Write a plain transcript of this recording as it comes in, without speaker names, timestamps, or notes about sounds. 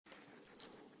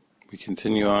We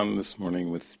continue on this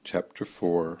morning with Chapter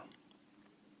 4,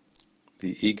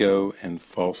 the Ego and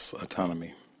False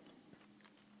Autonomy.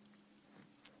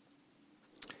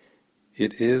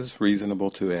 It is reasonable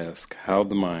to ask how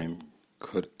the mind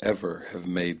could ever have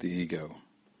made the ego.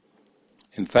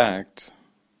 In fact,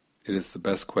 it is the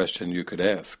best question you could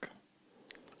ask.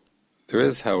 There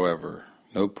is, however,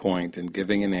 no point in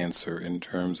giving an answer in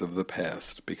terms of the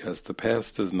past, because the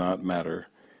past does not matter,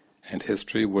 and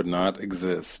history would not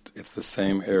exist if the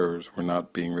same errors were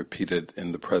not being repeated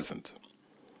in the present.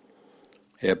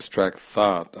 Abstract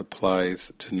thought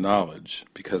applies to knowledge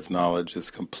because knowledge is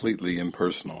completely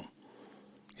impersonal,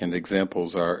 and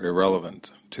examples are irrelevant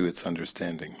to its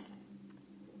understanding.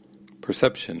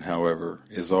 Perception, however,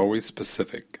 is always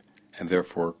specific and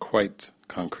therefore quite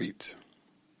concrete.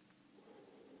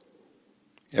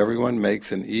 Everyone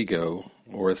makes an ego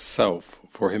or a self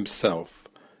for himself,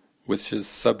 which is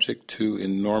subject to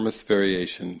enormous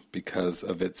variation because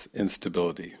of its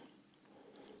instability.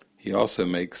 He also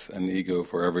makes an ego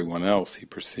for everyone else he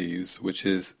perceives, which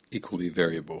is equally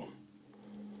variable.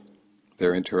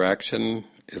 Their interaction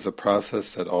is a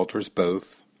process that alters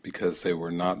both, because they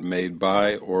were not made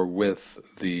by or with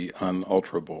the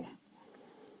unalterable.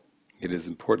 It is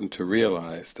important to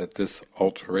realize that this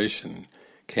alteration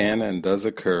can and does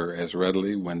occur as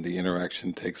readily when the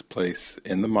interaction takes place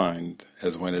in the mind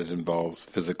as when it involves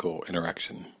physical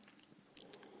interaction.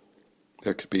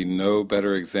 There could be no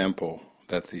better example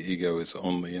that the ego is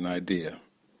only an idea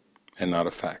and not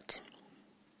a fact.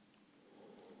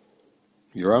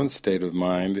 Your own state of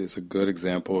mind is a good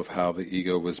example of how the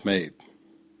ego was made.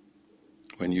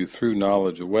 When you threw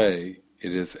knowledge away,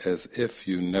 it is as if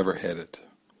you never had it.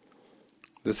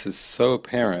 This is so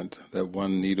apparent that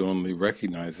one need only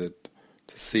recognize it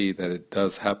to see that it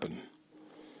does happen.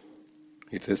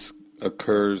 If this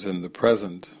occurs in the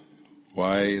present,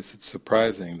 why is it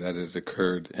surprising that it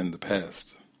occurred in the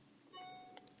past?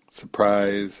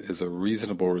 Surprise is a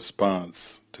reasonable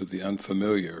response to the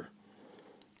unfamiliar,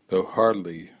 though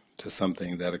hardly to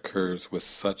something that occurs with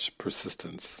such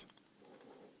persistence.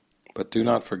 But do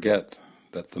not forget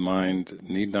that the mind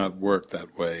need not work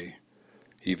that way,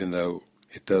 even though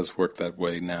it does work that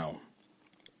way now.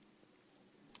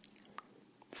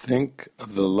 Think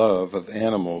of the love of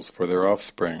animals for their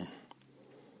offspring,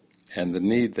 and the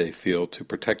need they feel to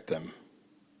protect them.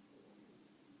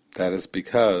 That is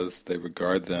because they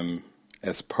regard them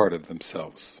as part of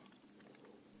themselves.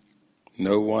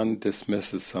 No one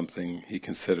dismisses something he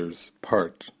considers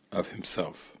part of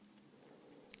himself.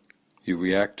 You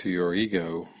react to your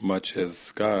ego much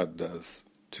as God does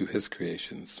to His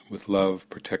creations, with love,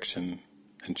 protection,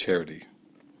 and charity.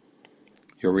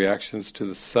 Your reactions to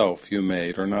the self you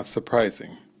made are not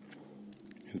surprising.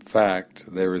 In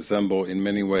fact, they resemble in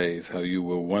many ways how you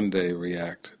will one day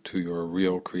react to your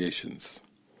real creations,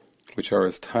 which are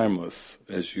as timeless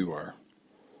as you are.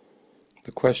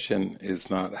 The question is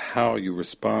not how you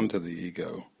respond to the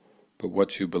ego, but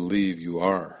what you believe you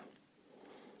are.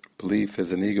 Belief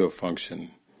is an ego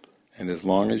function, and as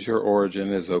long as your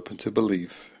origin is open to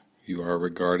belief, you are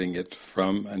regarding it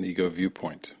from an ego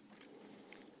viewpoint.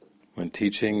 When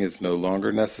teaching is no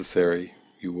longer necessary,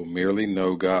 you will merely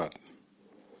know God.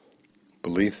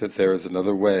 Belief that there is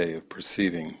another way of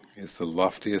perceiving is the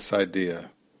loftiest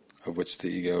idea of which the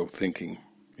ego thinking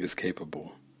is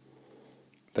capable.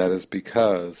 That is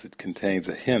because it contains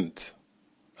a hint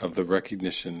of the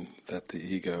recognition that the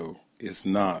ego is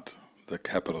not the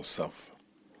capital self.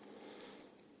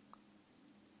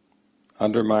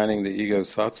 Undermining the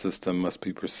ego's thought system must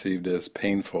be perceived as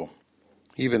painful,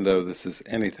 even though this is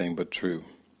anything but true.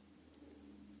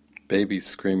 Babies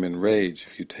scream in rage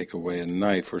if you take away a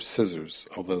knife or scissors,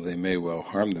 although they may well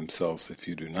harm themselves if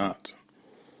you do not.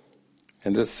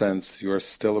 In this sense, you are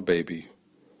still a baby.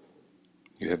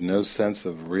 You have no sense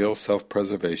of real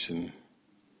self-preservation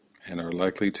and are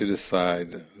likely to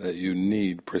decide that you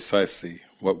need precisely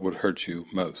what would hurt you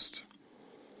most.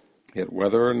 Yet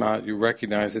whether or not you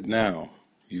recognize it now,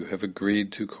 you have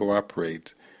agreed to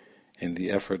cooperate in the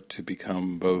effort to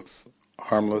become both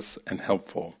harmless and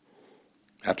helpful,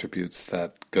 attributes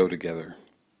that go together.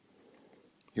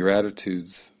 Your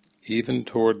attitudes, even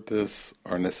toward this,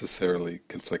 are necessarily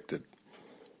conflicted,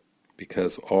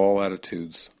 because all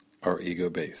attitudes are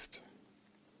ego-based.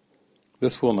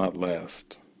 This will not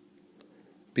last.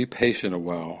 Be patient a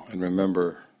while and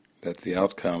remember that the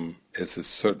outcome is as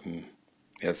certain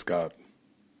as God.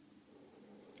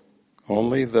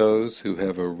 Only those who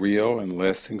have a real and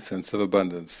lasting sense of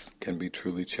abundance can be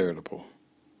truly charitable.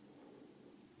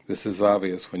 This is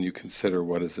obvious when you consider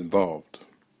what is involved.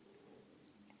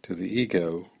 To the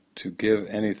ego, to give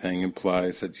anything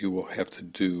implies that you will have to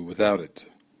do without it.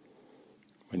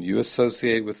 When you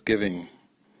associate with giving,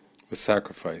 with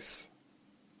sacrifice,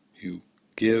 you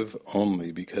give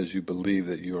only because you believe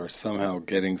that you are somehow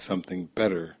getting something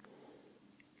better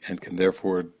and can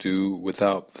therefore do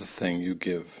without the thing you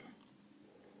give.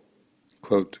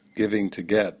 Quote, giving to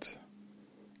get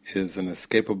is an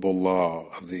escapable law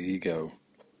of the ego,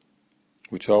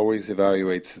 which always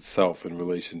evaluates itself in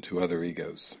relation to other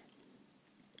egos.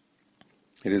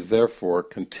 It is therefore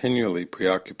continually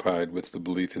preoccupied with the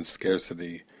belief in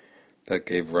scarcity that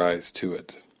gave rise to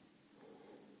it.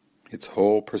 Its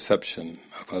whole perception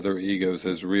of other egos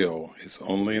as real is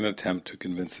only an attempt to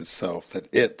convince itself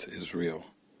that it is real.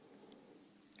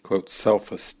 Quote,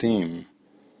 self-esteem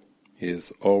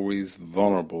is always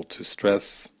vulnerable to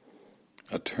stress,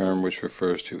 a term which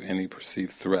refers to any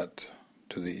perceived threat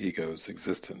to the ego's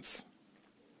existence.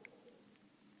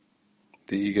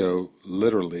 The ego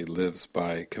literally lives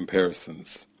by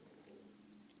comparisons.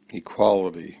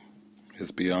 Equality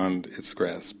is beyond its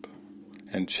grasp,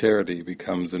 and charity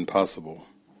becomes impossible.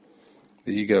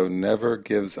 The ego never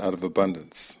gives out of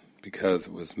abundance, because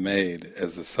it was made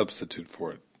as a substitute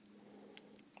for it.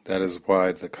 That is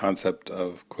why the concept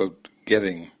of, quote,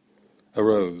 getting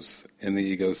arose in the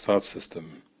ego's thought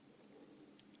system.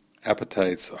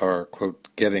 Appetites are, quote,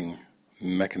 getting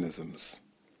mechanisms,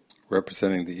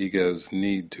 representing the ego's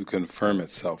need to confirm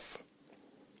itself.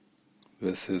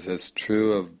 This is as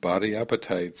true of body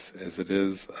appetites as it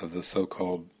is of the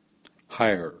so-called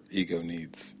higher ego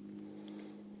needs.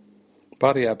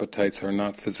 Body appetites are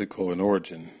not physical in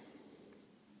origin.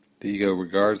 The ego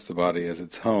regards the body as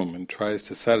its home and tries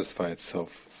to satisfy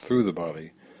itself through the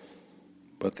body.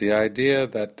 But the idea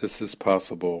that this is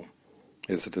possible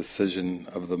is a decision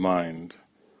of the mind,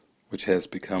 which has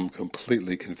become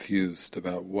completely confused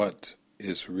about what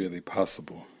is really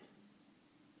possible.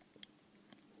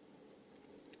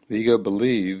 The ego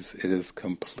believes it is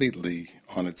completely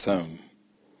on its own,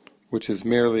 which is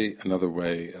merely another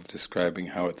way of describing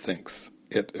how it thinks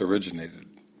it originated.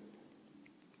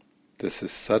 This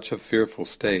is such a fearful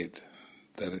state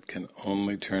that it can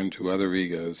only turn to other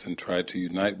egos and try to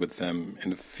unite with them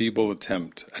in a feeble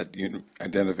attempt at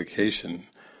identification,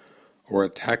 or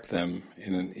attack them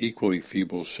in an equally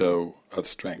feeble show of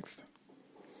strength.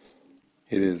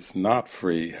 It is not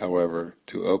free, however,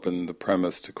 to open the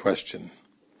premise to question,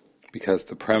 because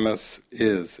the premise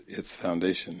is its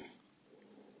foundation.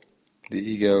 The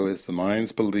ego is the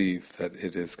mind's belief that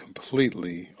it is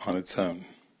completely on its own.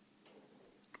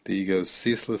 The ego's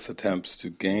ceaseless attempts to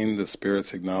gain the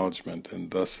spirit's acknowledgement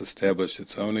and thus establish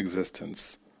its own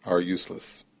existence are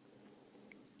useless.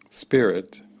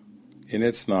 Spirit, in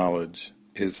its knowledge,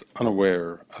 is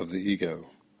unaware of the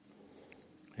ego.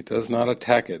 It does not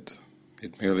attack it,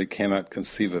 it merely cannot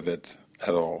conceive of it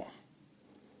at all.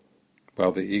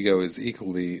 While the ego is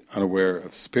equally unaware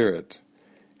of spirit,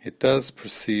 it does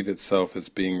perceive itself as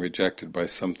being rejected by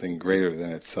something greater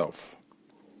than itself.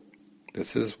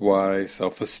 This is why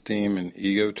self-esteem in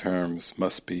ego terms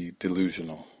must be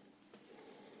delusional.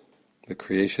 The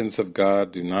creations of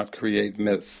God do not create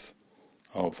myths,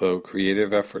 although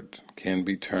creative effort can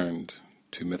be turned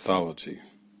to mythology.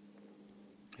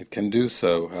 It can do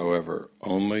so, however,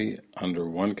 only under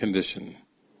one condition.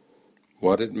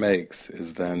 What it makes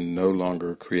is then no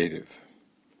longer creative.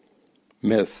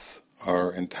 Myths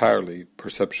are entirely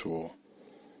perceptual,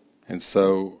 and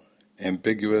so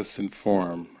ambiguous in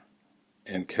form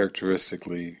and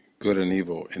characteristically good and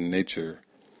evil in nature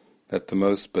that the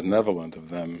most benevolent of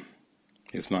them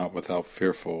is not without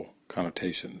fearful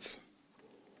connotations.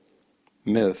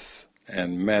 Myths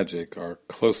and magic are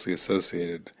closely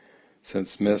associated,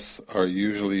 since myths are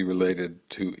usually related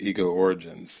to ego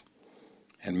origins,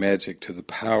 and magic to the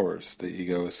powers the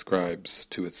ego ascribes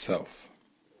to itself.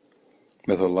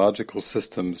 Mythological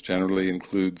systems generally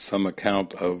include some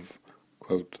account of,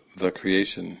 quote, the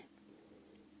creation,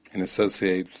 and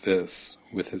associate this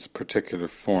with its particular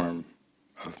form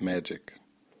of magic.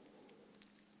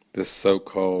 This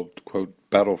so-called, quote,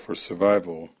 battle for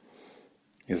survival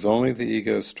is only the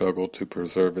ego's struggle to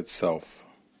preserve itself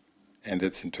and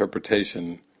its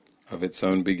interpretation of its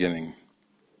own beginning.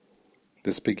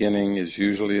 This beginning is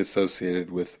usually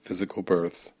associated with physical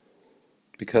birth,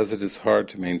 because it is hard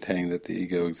to maintain that the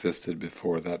ego existed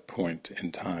before that point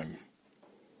in time.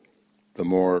 The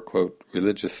more, quote,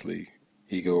 religiously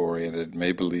ego-oriented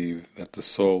may believe that the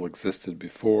soul existed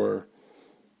before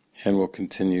and will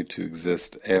continue to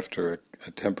exist after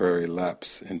a temporary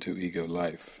lapse into ego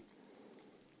life.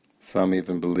 Some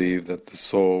even believe that the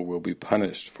soul will be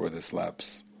punished for this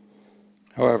lapse.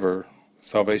 However,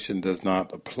 salvation does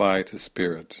not apply to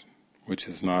spirit, which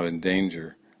is not in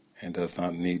danger and does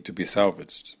not need to be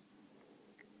salvaged.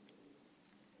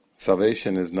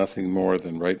 Salvation is nothing more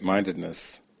than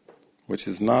right-mindedness, which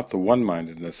is not the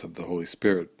one-mindedness of the Holy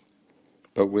Spirit,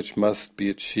 but which must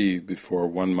be achieved before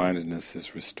one-mindedness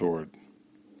is restored.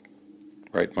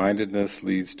 Right-mindedness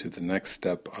leads to the next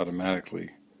step automatically,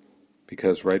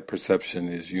 because right perception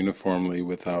is uniformly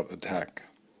without attack,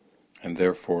 and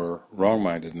therefore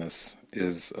wrong-mindedness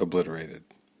is obliterated.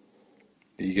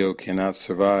 The ego cannot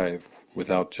survive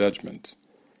without judgment,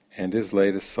 and is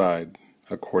laid aside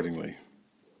accordingly.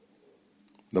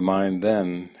 The mind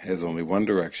then has only one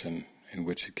direction in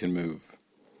which it can move.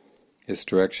 Its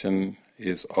direction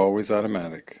is always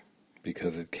automatic,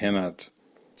 because it cannot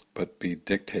but be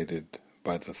dictated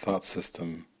by the thought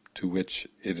system to which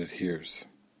it adheres.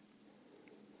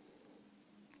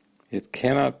 It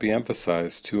cannot be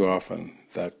emphasized too often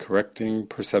that correcting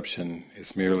perception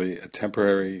is merely a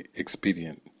temporary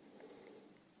expedient.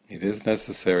 It is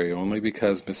necessary only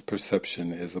because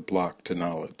misperception is a block to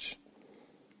knowledge,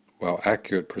 while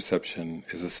accurate perception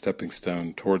is a stepping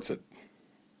stone towards it.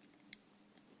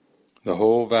 The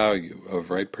whole value of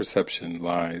right perception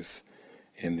lies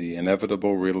in the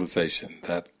inevitable realization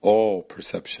that all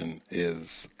perception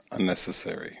is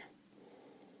unnecessary.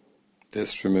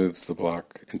 This removes the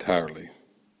block entirely.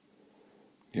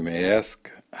 You may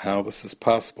ask how this is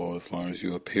possible as long as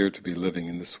you appear to be living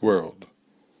in this world.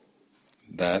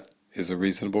 That is a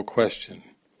reasonable question.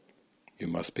 You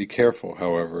must be careful,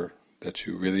 however, that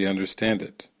you really understand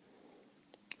it.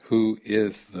 Who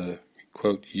is the,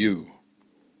 quote, you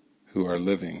who are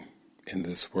living in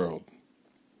this world?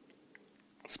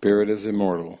 Spirit is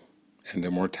immortal, and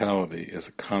immortality is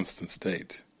a constant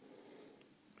state.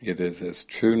 It is as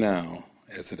true now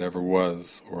as it ever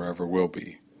was or ever will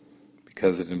be,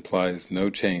 because it implies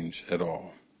no change at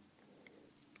all.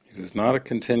 It is not a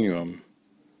continuum,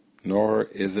 nor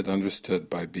is it understood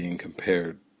by being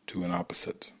compared to an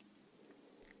opposite.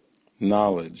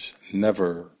 Knowledge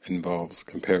never involves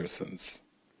comparisons.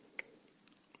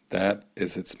 That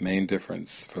is its main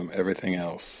difference from everything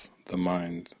else the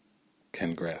mind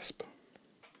can grasp.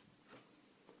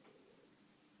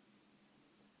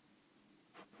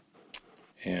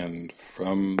 And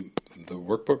from the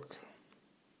workbook,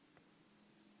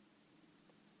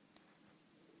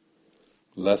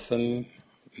 lesson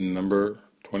number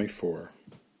 24.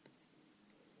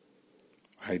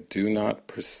 I do not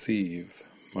perceive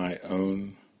my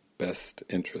own best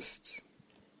interests.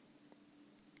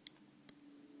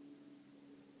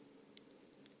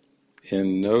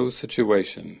 In no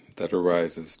situation that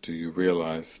arises do you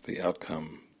realize the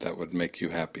outcome that would make you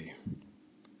happy.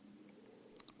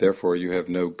 Therefore you have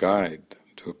no guide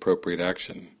to appropriate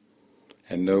action,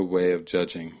 and no way of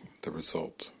judging the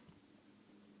result.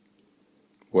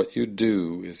 What you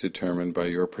do is determined by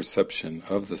your perception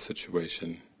of the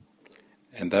situation,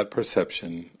 and that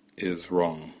perception is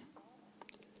wrong.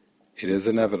 It is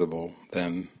inevitable,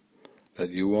 then, that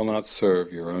you will not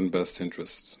serve your own best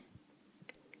interests.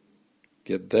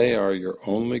 Yet they are your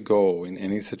only goal in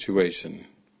any situation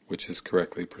which is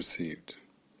correctly perceived.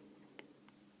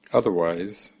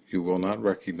 Otherwise, you will not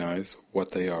recognize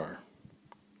what they are.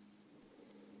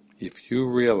 If you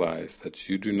realize that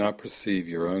you do not perceive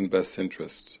your own best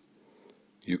interests,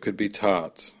 you could be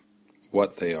taught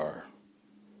what they are.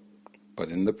 But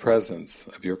in the presence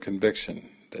of your conviction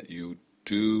that you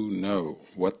do know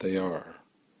what they are,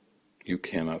 you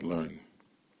cannot learn.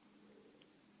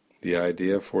 The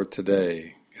idea for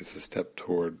today is a step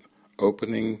toward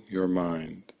opening your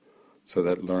mind so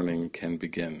that learning can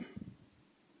begin.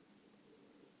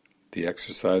 The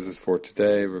exercises for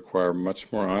today require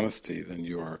much more honesty than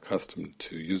you are accustomed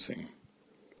to using.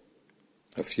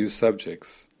 A few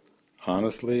subjects,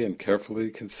 honestly and carefully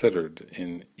considered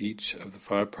in each of the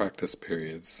 5 practice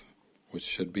periods which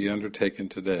should be undertaken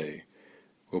today,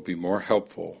 will be more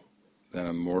helpful than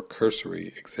a more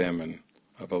cursory examine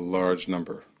of a large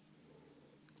number.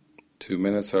 2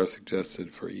 minutes are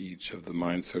suggested for each of the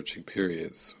mind-searching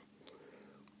periods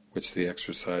which the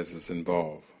exercises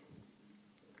involve.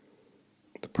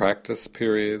 The practice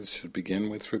periods should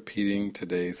begin with repeating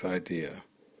today's idea,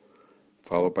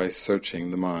 followed by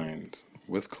searching the mind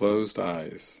with closed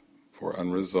eyes for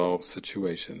unresolved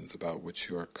situations about which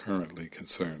you are currently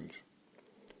concerned.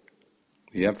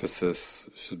 The emphasis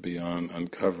should be on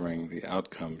uncovering the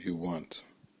outcome you want.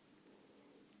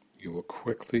 You will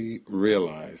quickly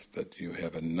realize that you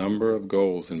have a number of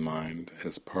goals in mind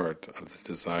as part of the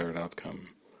desired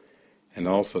outcome, and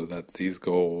also that these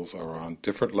goals are on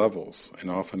different levels and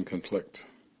often conflict.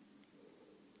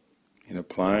 In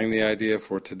applying the idea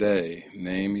for today,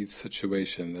 name each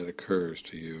situation that occurs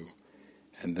to you,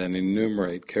 and then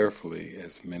enumerate carefully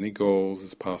as many goals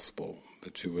as possible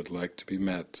that you would like to be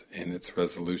met in its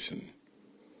resolution.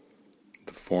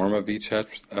 form of each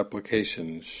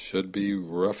application should be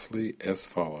roughly as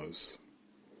follows.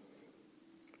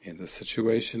 In the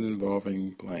situation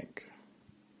involving blank,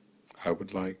 I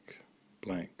would like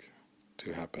blank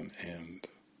to happen and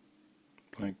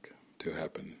blank to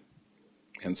happen,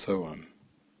 and so on.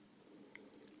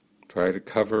 Try to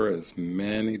cover as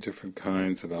many different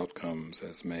kinds of outcomes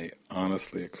as may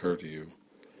honestly occur to you,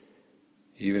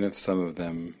 even if some of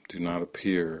them do not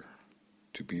appear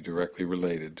to be directly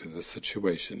related to the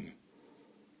situation,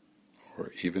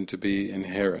 or even to be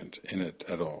inherent in it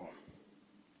at all.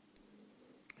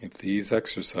 If these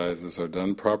exercises are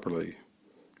done properly,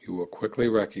 you will quickly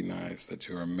recognize that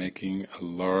you are making a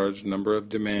large number of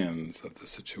demands of the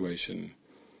situation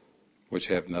which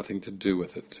have nothing to do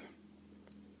with it.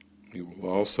 You will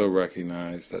also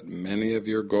recognize that many of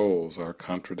your goals are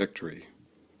contradictory,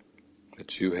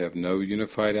 that you have no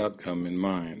unified outcome in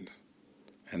mind,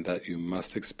 and that you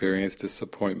must experience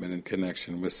disappointment in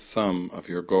connection with some of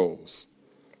your goals,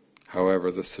 however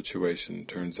the situation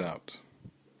turns out.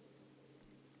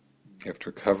 After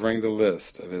covering the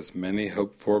list of as many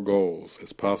hoped-for goals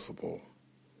as possible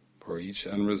for each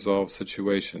unresolved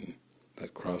situation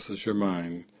that crosses your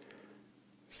mind,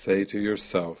 say to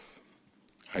yourself,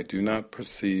 I do not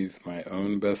perceive my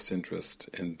own best interest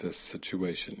in this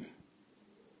situation,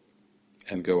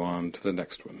 and go on to the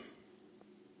next one.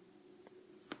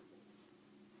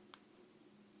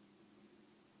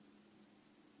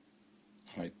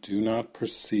 I do not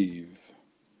perceive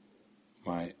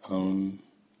my own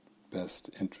best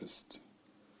interest.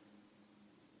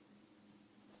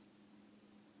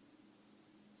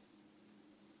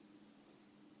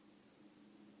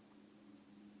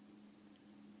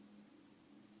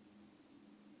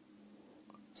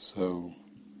 So,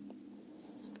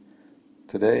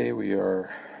 today we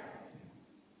are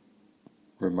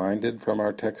reminded from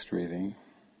our text reading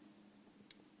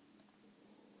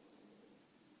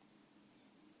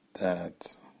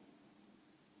that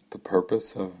the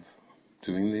purpose of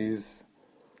doing these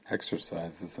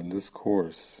exercises in this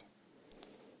course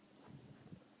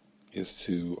is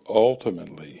to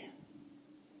ultimately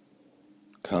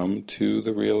come to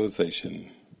the realization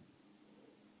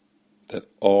that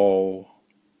all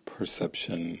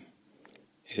perception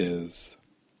is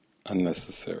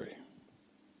unnecessary,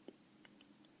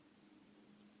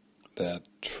 that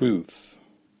truth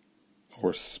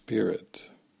or spirit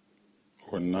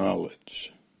or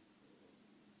knowledge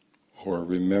or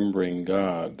remembering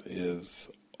God is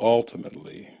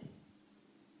ultimately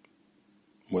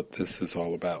what this is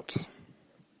all about.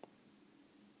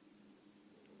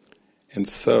 And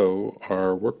so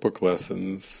our workbook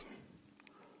lessons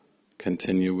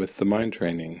continue with the mind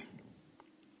training,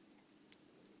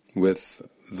 with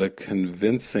the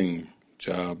convincing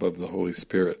job of the Holy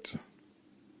Spirit,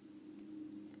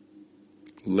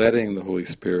 letting the Holy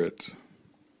Spirit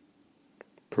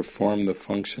perform the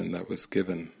function that was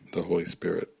given the Holy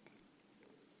Spirit,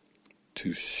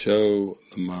 to show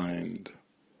the mind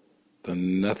the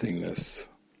nothingness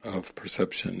of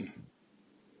perception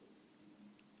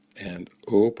and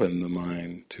open the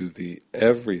mind to the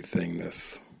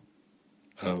everythingness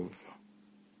of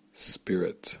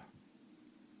spirit,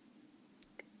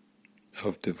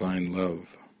 of divine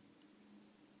love.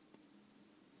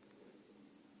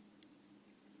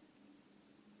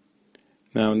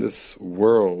 Now in this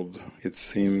world, it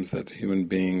seems that human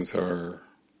beings are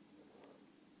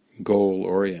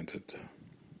goal-oriented.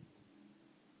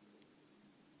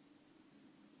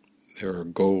 There are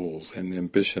goals and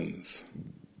ambitions.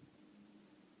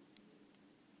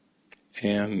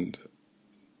 And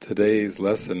today's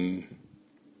lesson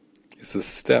is a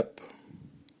step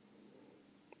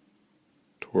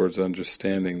towards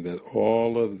understanding that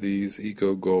all of these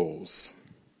ego goals,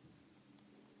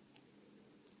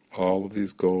 all of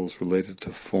these goals related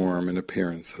to form and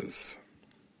appearances,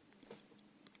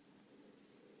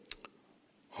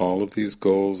 all of these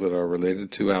goals that are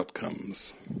related to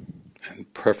outcomes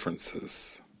and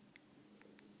preferences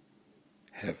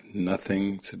have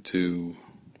nothing to do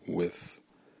with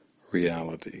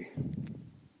reality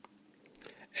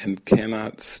and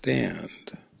cannot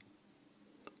stand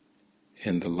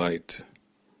in the light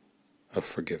of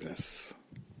forgiveness.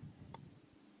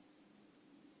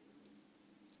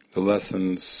 The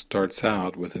lesson starts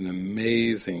out with an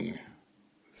amazing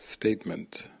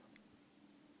statement.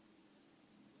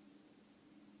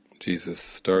 Jesus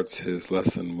starts his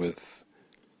lesson with,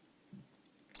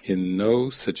 in no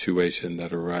situation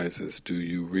that arises do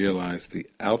you realize the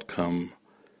outcome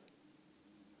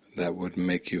that would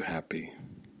make you happy.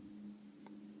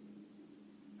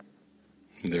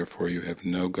 Therefore you have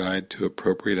no guide to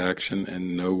appropriate action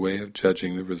and no way of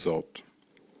judging the result.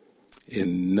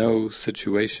 in no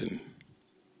situation.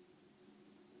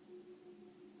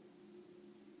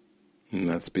 And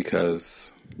that's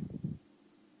because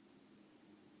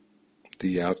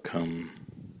the outcome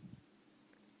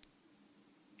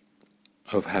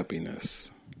of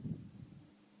happiness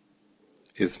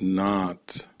is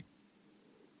not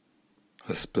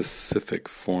a specific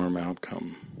form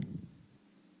outcome.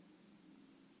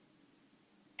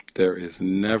 There is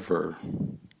never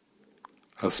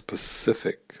a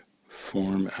specific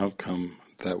form outcome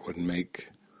that would make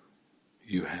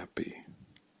you happy.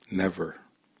 Never.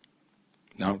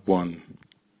 Not one.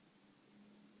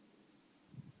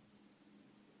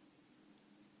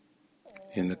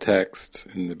 In the text,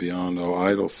 in the Beyond All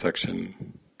Idols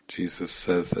section, Jesus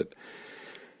says that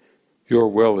your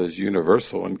will is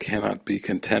universal and cannot be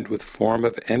content with form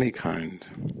of any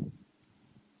kind.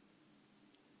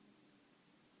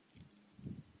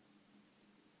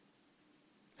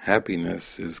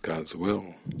 Happiness is God's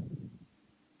will.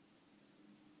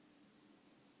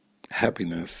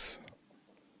 Happiness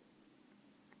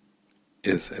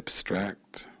is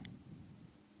abstract.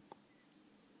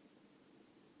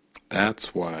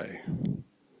 That's why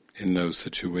in no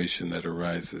situation that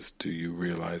arises do you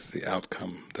realize the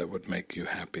outcome that would make you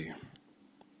happy.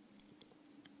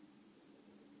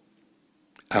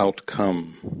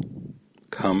 Outcome,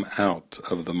 come out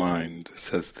of the mind,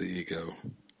 says the ego.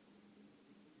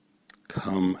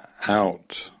 Come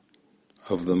out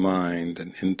of the mind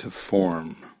and into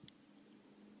form.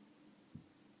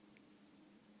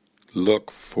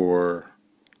 Look for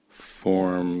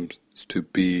forms to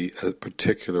be a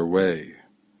particular way,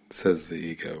 says the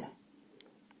ego.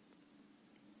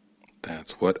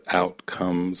 That's what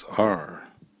outcomes are.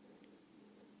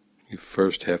 You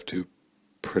first have to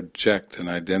project an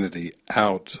identity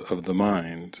out of the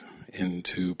mind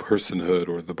into personhood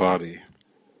or the body,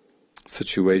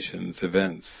 situations,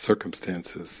 events,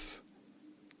 circumstances,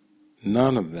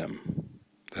 none of them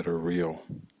that are real.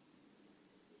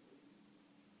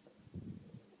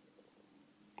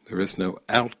 There is no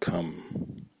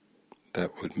outcome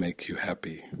that would make you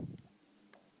happy.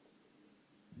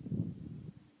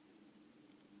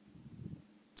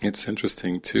 It's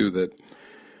interesting too that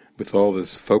with all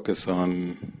this focus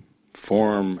on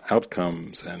form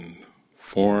outcomes and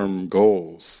form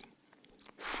goals,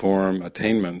 form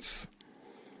attainments,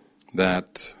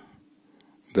 that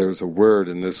there's a word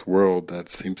in this world that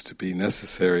seems to be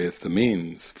necessary as the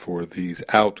means for these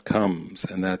outcomes,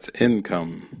 and that's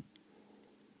income.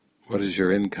 What is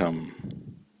your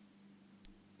income?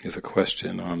 Is a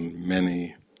question on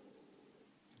many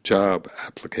job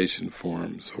application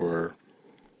forms or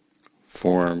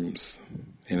forms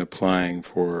in applying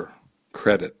for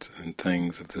credit and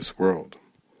things of this world.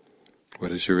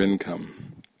 What is your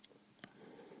income?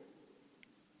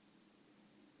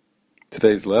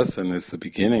 Today's lesson is the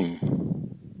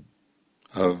beginning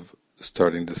of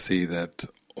starting to see that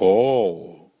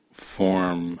all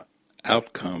form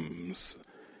outcomes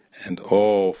and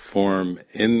all form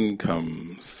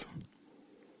incomes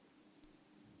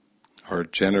are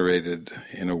generated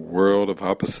in a world of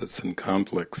opposites and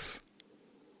conflicts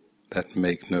that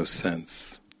make no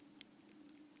sense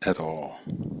at all.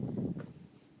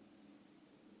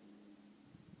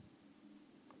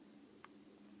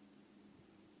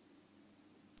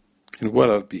 And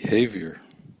what of behavior?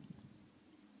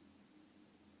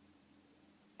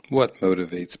 What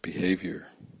motivates behavior?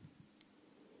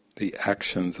 The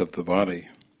actions of the body.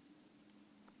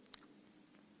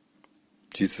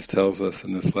 Jesus tells us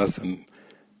in this lesson,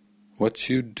 what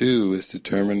you do is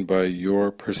determined by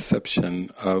your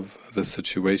perception of the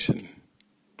situation,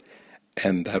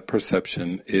 and that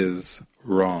perception is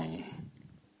wrong.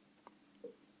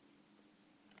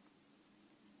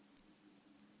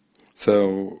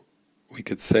 So we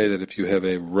could say that if you have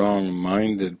a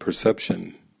wrong-minded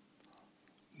perception,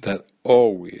 that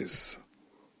always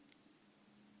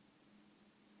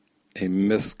a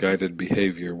misguided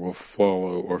behavior will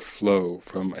follow or flow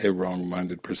from a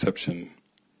wrong-minded perception,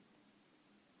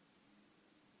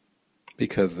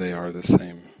 because they are the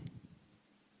same.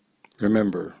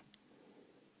 Remember,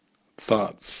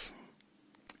 thoughts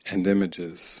and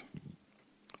images,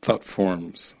 thought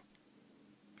forms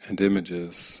and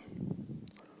images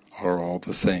are all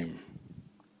the same.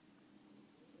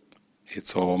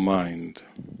 It's all mind.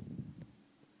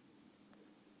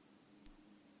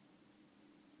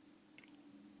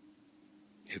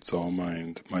 It's all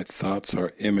mind. My thoughts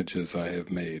are images I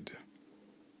have made.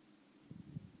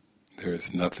 There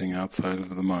is nothing outside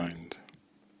of the mind.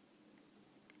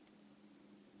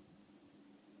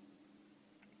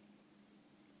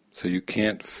 So you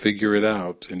can't figure it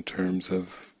out in terms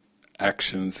of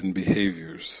actions and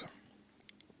behaviors.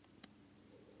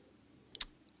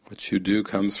 What you do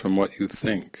comes from what you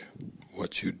think.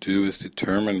 What you do is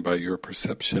determined by your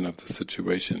perception of the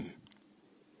situation.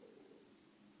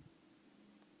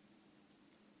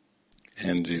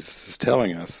 And Jesus is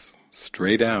telling us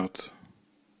straight out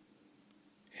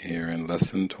here in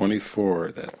Lesson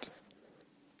 24 that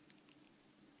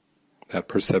that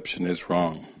perception is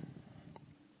wrong.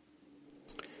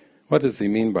 What does he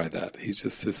mean by that? He's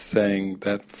just saying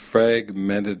that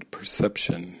fragmented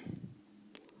perception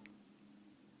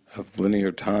of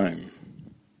linear time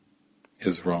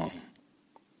is wrong.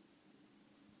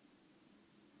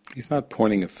 He's not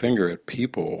pointing a finger at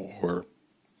people or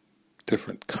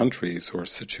different countries or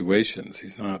situations.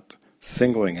 He's not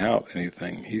singling out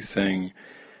anything. He's saying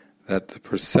that the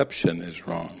perception is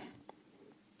wrong.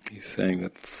 He's saying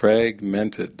that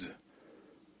fragmented,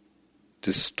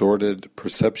 distorted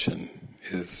perception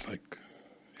is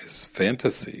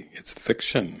fantasy, it's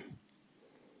fiction,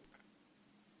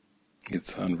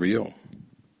 it's unreal.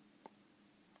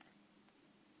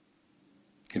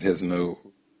 It has no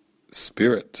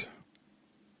spirit,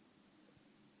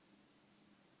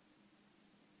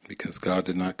 because God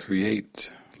did not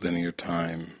create linear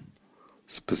time,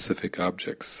 specific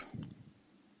objects.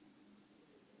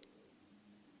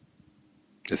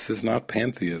 This is not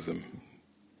pantheism,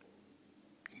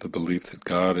 the belief that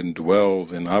God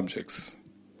indwells in objects.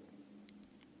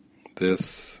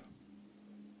 This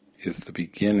is the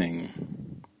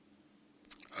beginning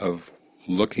of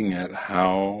looking at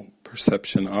how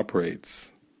perception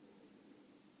operates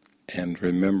and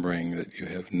remembering that you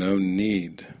have no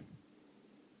need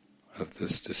of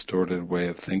this distorted way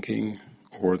of thinking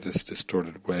or this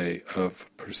distorted way of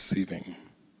perceiving.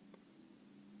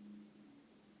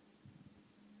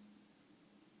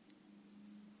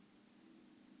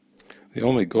 The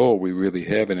only goal we really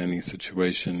have in any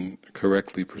situation,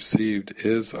 correctly perceived,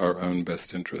 is our own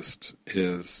best interest,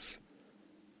 is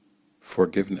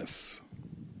forgiveness.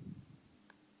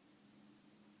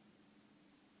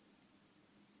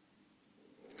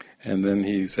 And then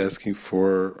he's asking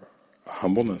for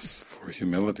humbleness, for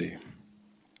humility.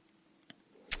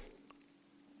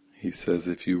 He says,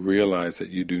 if you realize that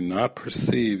you do not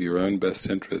perceive your own best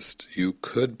interest, you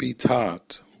could be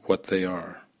taught what they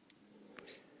are.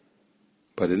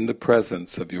 But in the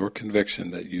presence of your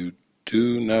conviction that you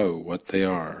do know what they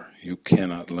are, you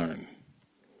cannot learn.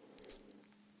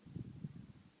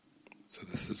 So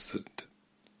this is the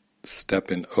step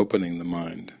in opening the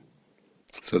mind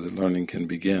so that learning can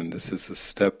begin. This is a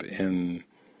step in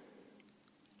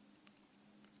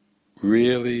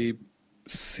really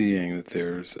seeing that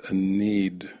there's a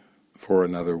need for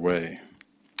another way,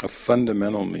 a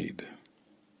fundamental need.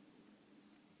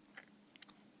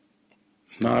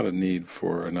 Not a need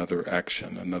for another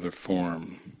action, another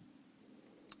form.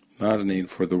 Not a need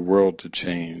for the world to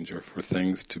change or for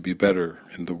things to be better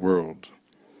in the world.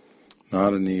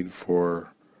 Not a need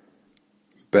for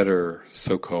better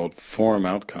so-called form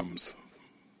outcomes,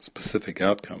 specific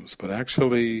outcomes, but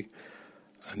actually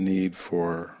a need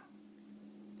for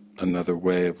another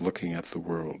way of looking at the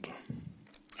world.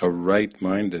 A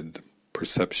right-minded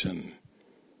perception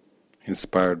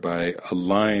inspired by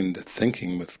aligned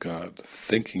thinking with God,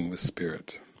 thinking with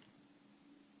Spirit.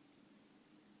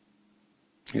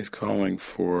 He's calling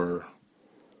for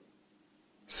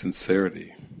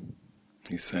sincerity.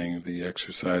 He's saying the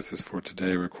exercises for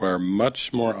today require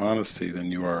much more honesty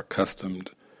than you are accustomed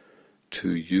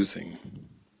to using.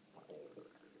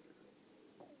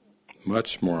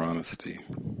 Much more honesty.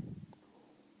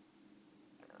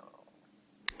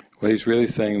 What he's really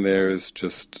saying there is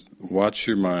just watch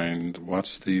your mind,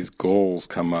 watch these goals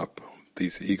come up,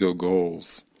 these ego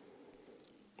goals,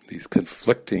 these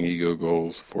conflicting ego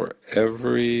goals for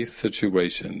every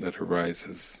situation that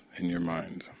arises in your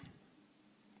mind.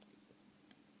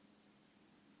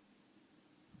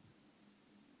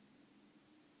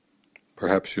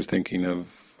 Perhaps you're thinking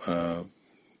of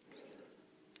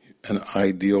an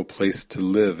ideal place to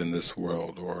live in this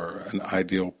world, or an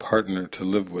ideal partner to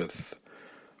live with,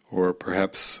 or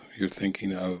perhaps you're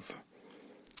thinking of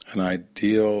an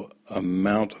ideal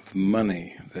amount of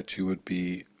money that you would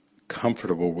be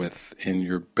comfortable with in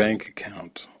your bank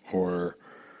account, or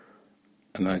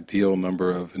an ideal number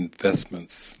of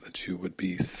investments that you would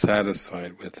be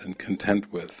satisfied with and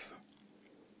content with.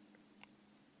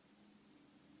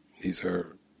 These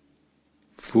are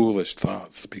foolish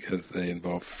thoughts because they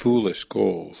involve foolish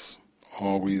goals,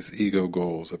 always ego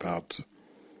goals about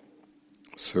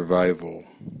survival,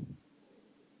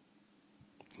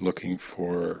 looking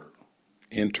for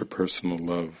interpersonal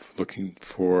love, looking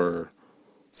for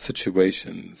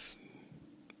situations,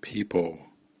 people,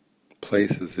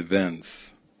 places,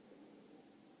 events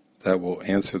that will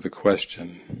answer the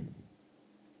question,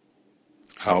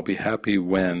 I'll be happy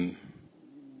when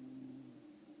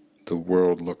the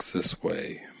world looks this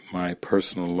way, my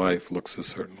personal life looks a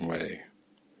certain way.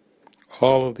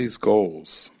 All of these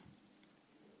goals.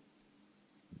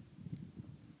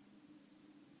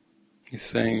 He's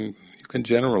saying you can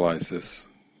generalize this.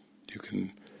 You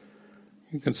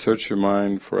can search your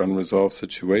mind for unresolved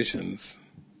situations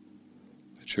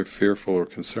that you're fearful or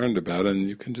concerned about, and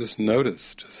you can just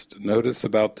notice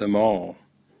about them all.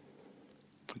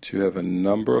 That you have a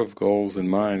number of goals in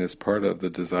mind as part of the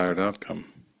desired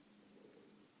outcome.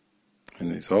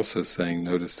 And he's also saying,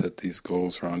 notice that these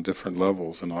goals are on different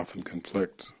levels and often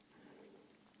conflict.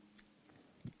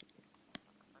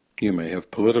 You may have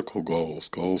political goals,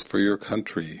 goals for your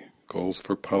country, goals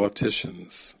for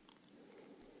politicians,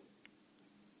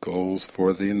 goals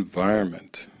for the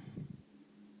environment,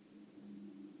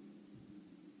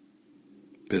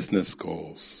 business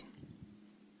goals,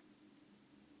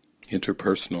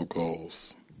 interpersonal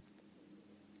goals,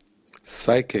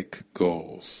 psychic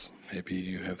goals. Maybe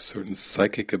you have certain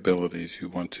psychic abilities you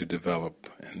want to develop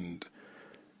and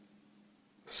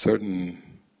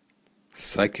certain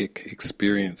psychic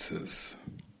experiences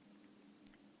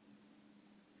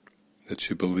that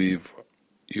you believe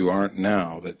you aren't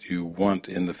now, that you want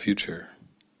in the future.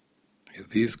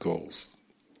 These goals,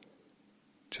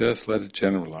 just let it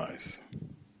generalize.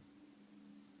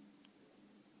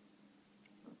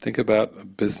 Think about a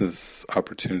business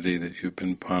opportunity that you've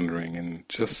been pondering and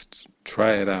just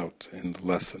try it out in the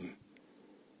lesson.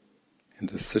 In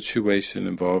the situation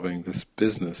involving this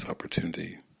business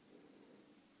opportunity,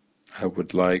 I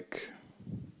would like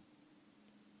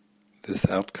this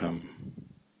outcome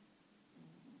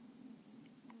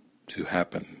to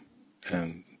happen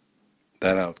and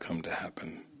that outcome to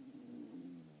happen.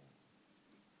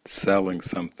 Selling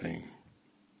something,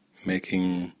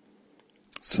 making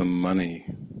some money.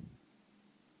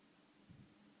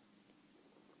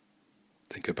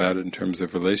 Think about it in terms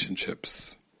of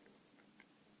relationships,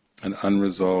 an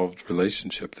unresolved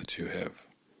relationship that you have.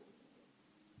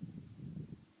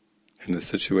 In a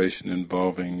situation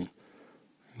involving,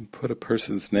 put a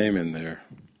person's name in there,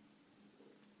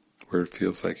 where it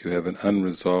feels like you have an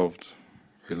unresolved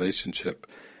relationship,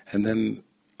 and then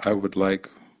I would like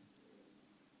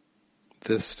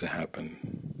this to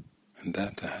happen and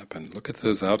that to happen. Look at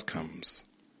those outcomes.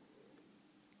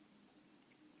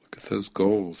 Look at those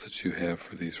goals that you have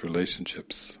for these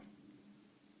relationships.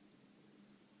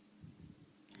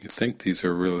 You think these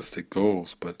are realistic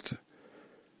goals, but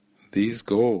these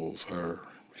goals are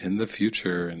in the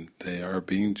future and they are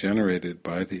being generated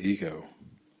by the ego.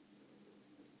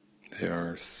 They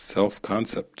are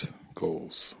self-concept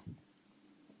goals.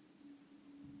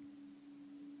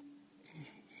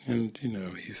 And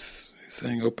he's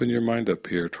saying open your mind up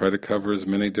here, try to cover as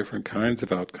many different kinds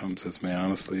of outcomes as may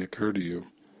honestly occur to you.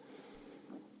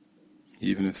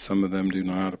 Even if some of them do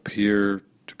not appear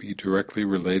to be directly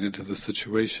related to the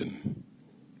situation,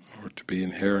 or to be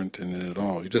inherent in it at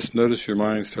all. You just notice your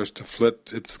mind starts to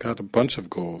flit, it's got a bunch of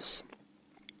goals.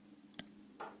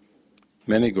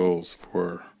 Many goals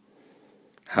for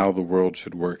how the world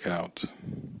should work out.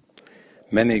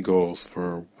 Many goals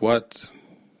for what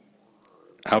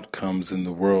outcomes in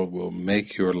the world will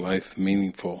make your life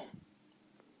meaningful.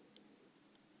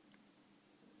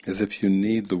 As if you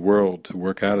need the world to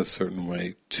work out a certain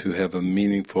way to have a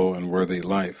meaningful and worthy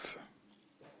life.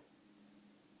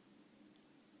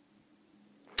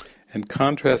 And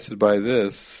contrasted by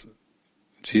this,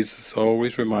 Jesus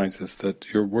always reminds us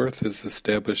that your worth is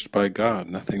established by God.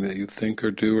 Nothing that you think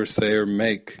or do or say or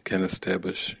make can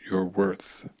establish your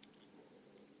worth.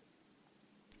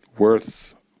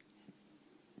 Worth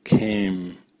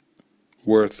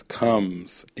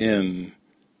comes in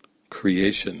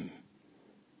creation,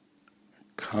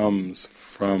 comes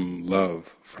from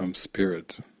love, from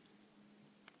spirit,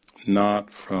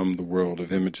 not from the world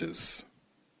of images.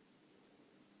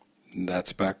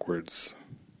 That's backwards.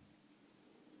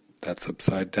 That's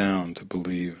upside down to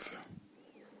believe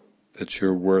that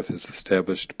your worth is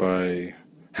established by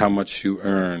how much you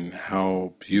earn,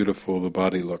 how beautiful the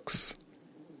body looks,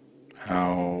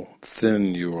 how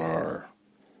thin you are,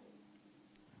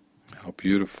 how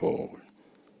beautiful,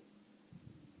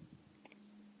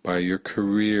 by your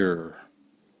career,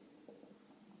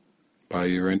 by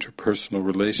your interpersonal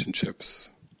relationships,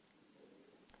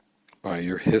 by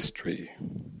your history,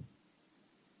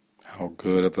 how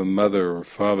good of a mother or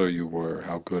father you were,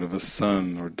 how good of a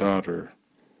son or daughter,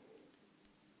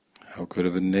 how good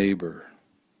of a neighbor.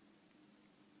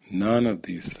 None of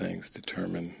these things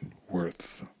determine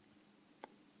worth.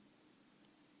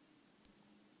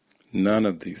 None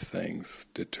of these things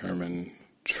determine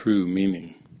true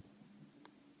meaning.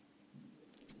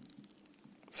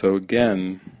 So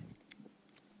again,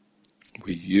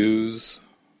 we use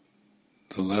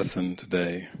the lesson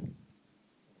today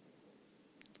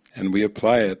and we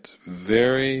apply it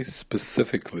very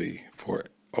specifically for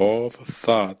all the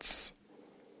thoughts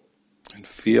and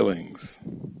feelings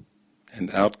and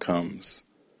outcomes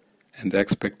and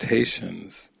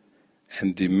expectations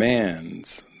and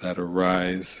demands that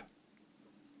arise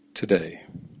today.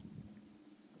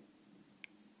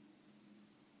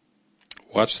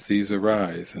 Watch these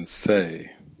arise and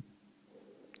say,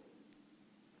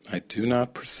 I do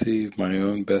not perceive my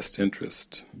own best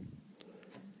interest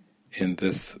in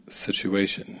this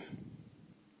situation.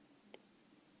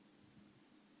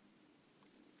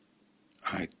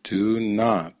 I do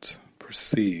not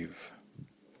perceive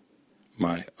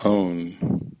my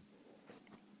own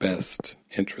best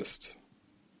interest.